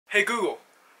Hey Google,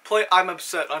 play I'm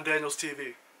Upset on Daniel's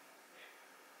TV.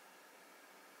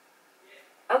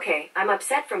 Okay, I'm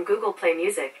Upset from Google Play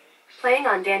Music. Playing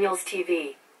on Daniel's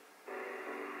TV.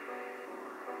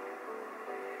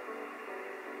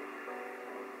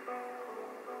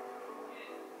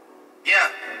 Yeah.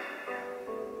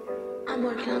 I'm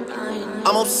working on dying.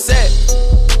 I'm upset.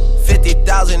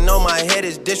 50,000 on my head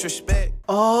is disrespect.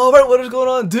 Alright, what is going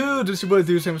on, dude? It's your boy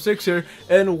Dude76 here,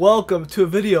 and welcome to a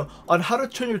video on how to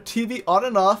turn your TV on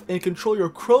and off and control your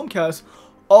Chromecast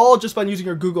all just by using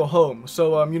your Google Home.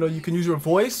 So, you can use your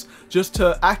voice just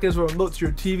to act as a remote to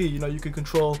your TV. You can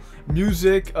control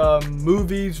music,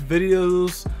 movies,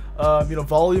 videos,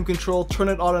 volume control, turn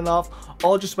it on and off,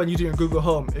 all just by using your Google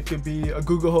Home. It could be a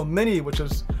Google Home Mini, which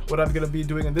is what I'm going to be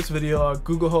doing in this video, a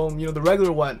Google Home, the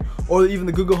regular one, or even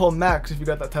the Google Home Max if you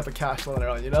got that type of cash laying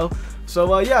around,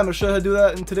 So, yeah, I'm going to show you how to do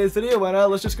that in today's video, and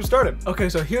let's just get started. Okay,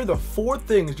 so here are the 4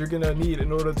 things you're going to need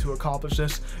in order to accomplish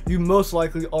this. You most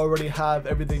likely already have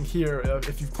everything here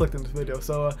if you've clicked in this video,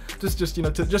 so just to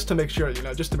make sure,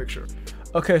 just to make sure.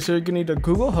 Okay, so you're going to need a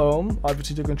Google Home,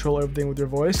 obviously to control everything with your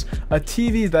voice, a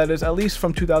TV that is at least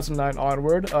from 2009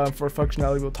 onward for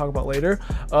functionality we'll talk about later,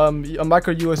 a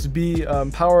micro USB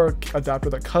power adapter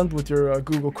that comes with your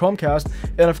Google Chromecast,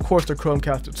 and of course the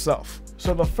Chromecast itself.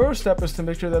 So the first step is to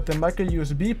make sure that the micro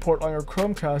USB port on your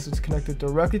Chromecast is connected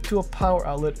directly to a power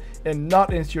outlet and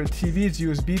not into your TV's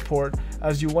USB port,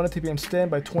 as you want it to be in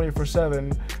standby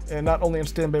 24/7 and not only in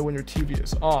standby when your TV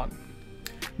is on.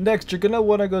 Next, you're going to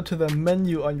want to go to the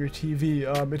menu on your TV.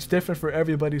 It's different for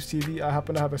everybody's TV. I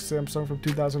happen to have a Samsung from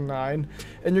 2009.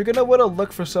 And you're going to want to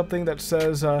look for something that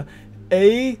says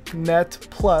Anynet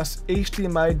plus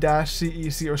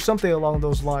HDMI-CEC or something along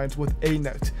those lines with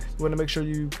Anynet. You want to make sure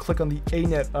you click on the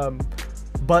Anynet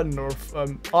button or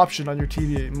option on your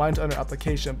TV. Mine's under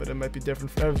application, but it might be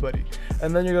different for everybody.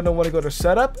 And then you're going to want to go to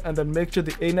setup and then make sure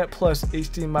the Anynet plus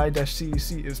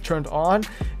HDMI-CEC is turned on.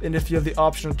 And if you have the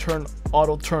option to turn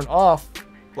auto turn off,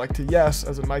 like to yes,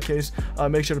 as in my case,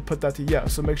 make sure to put that to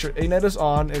yes. So make sure Anynet is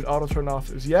on and auto turn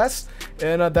off is yes.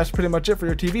 And that's pretty much it for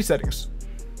your TV settings.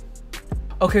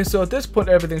 Okay, so at this point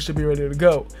everything should be ready to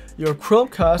go. Your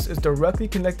Chromecast is directly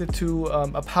connected to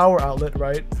a power outlet,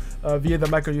 right, via the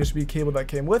micro USB cable that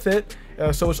came with it.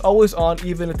 So it's always on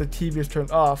even if the TV is turned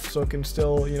off, so it can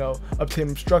still, obtain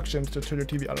instructions to turn your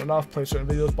TV on and off, play certain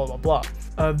videos, blah, blah, blah.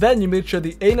 Then you made sure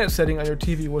the Anynet setting on your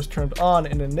TV was turned on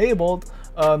and enabled.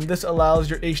 This allows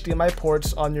your HDMI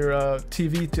ports on your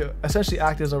TV to essentially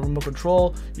act as a remote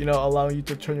control, allowing you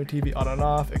to turn your TV on and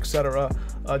off, etc.,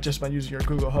 just by using your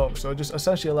Google Home. So it just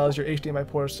essentially allows your HDMI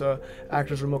ports to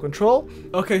act as remote control.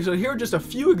 Okay, so here are just a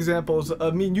few examples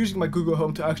of me using my Google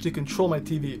Home to actually control my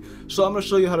TV. So I'm going to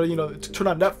show you how to, to turn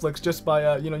on Netflix just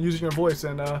by, using your voice,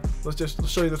 and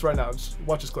let's show you this right now. Just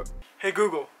watch this clip. Hey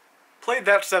Google, play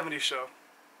That 70s Show.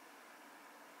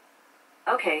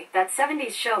 Okay, that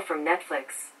 70s show from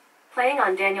Netflix. Playing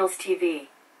on Daniel's TV.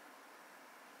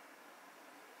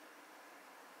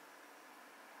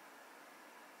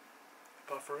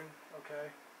 Buffering,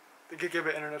 okay. They could give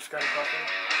it internet kind of buffering.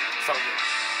 Sounds good.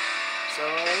 So,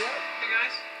 yeah. Hey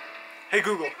guys. Hey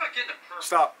Google, Think about getting a purse.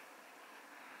 stop.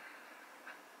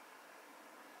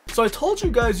 So I told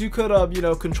you guys you could,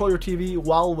 control your TV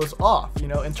while it was off,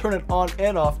 and turn it on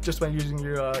and off just by using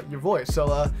your voice.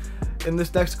 So, in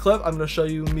this next clip, I'm going to show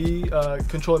you me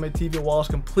controlling my TV while it's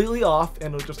completely off,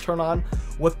 and it'll just turn on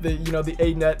with the, the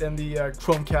Anynet and the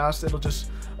Chromecast. It'll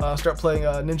just start playing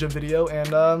a Ninja video, and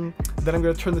then I'm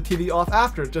going to turn the TV off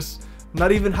after, just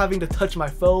not even having to touch my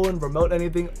phone, remote,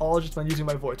 anything, all just by using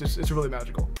my voice. It's really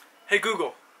magical. Hey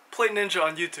Google, play Ninja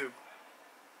on YouTube.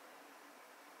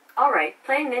 Alright,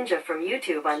 playing Ninja from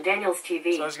YouTube on Daniel's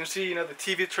TV. So as you can see, the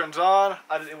TV turns on,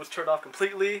 it was turned off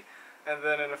completely, and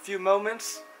then in a few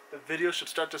moments, the video should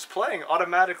start just playing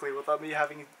automatically without me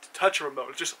having to touch a remote.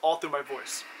 It's just all through my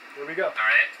voice. Here we go.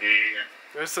 Alright.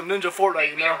 There's some Ninja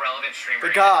Fortnite, The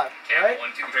the god, Camp, right? 1,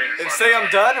 2, 3, And 4, say I'm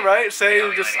done, right? Say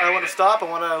Yeah, just yeah, I want to stop, I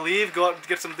want to leave, go out and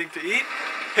get something to eat.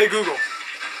 Hey Google,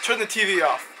 turn the TV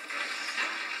off.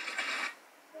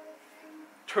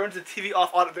 Turns the TV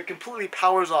off, it completely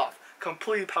powers off.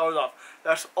 Completely powers off.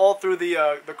 That's all through the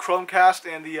Chromecast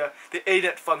and the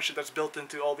Anynet function that's built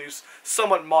into all these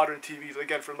somewhat modern TVs,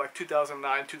 again from like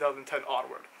 2009, 2010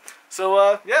 onward.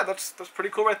 So yeah, that's pretty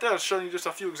cool right there. It's showing you just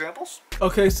a few examples.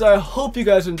 Okay, so I hope you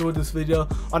guys enjoyed this video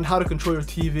on how to control your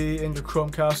TV and your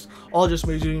Chromecast, all just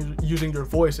using your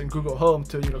voice and Google Home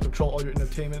to control all your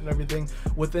entertainment and everything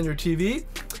within your TV.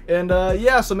 And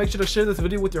yeah, so make sure to share this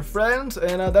video with your friends,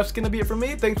 and that's gonna be it for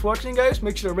me. Thanks for watching, guys.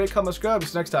 Make sure to rate, comment, subscribe.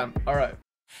 See you next time. All right.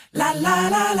 La la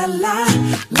la la la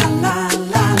la la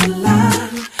la la.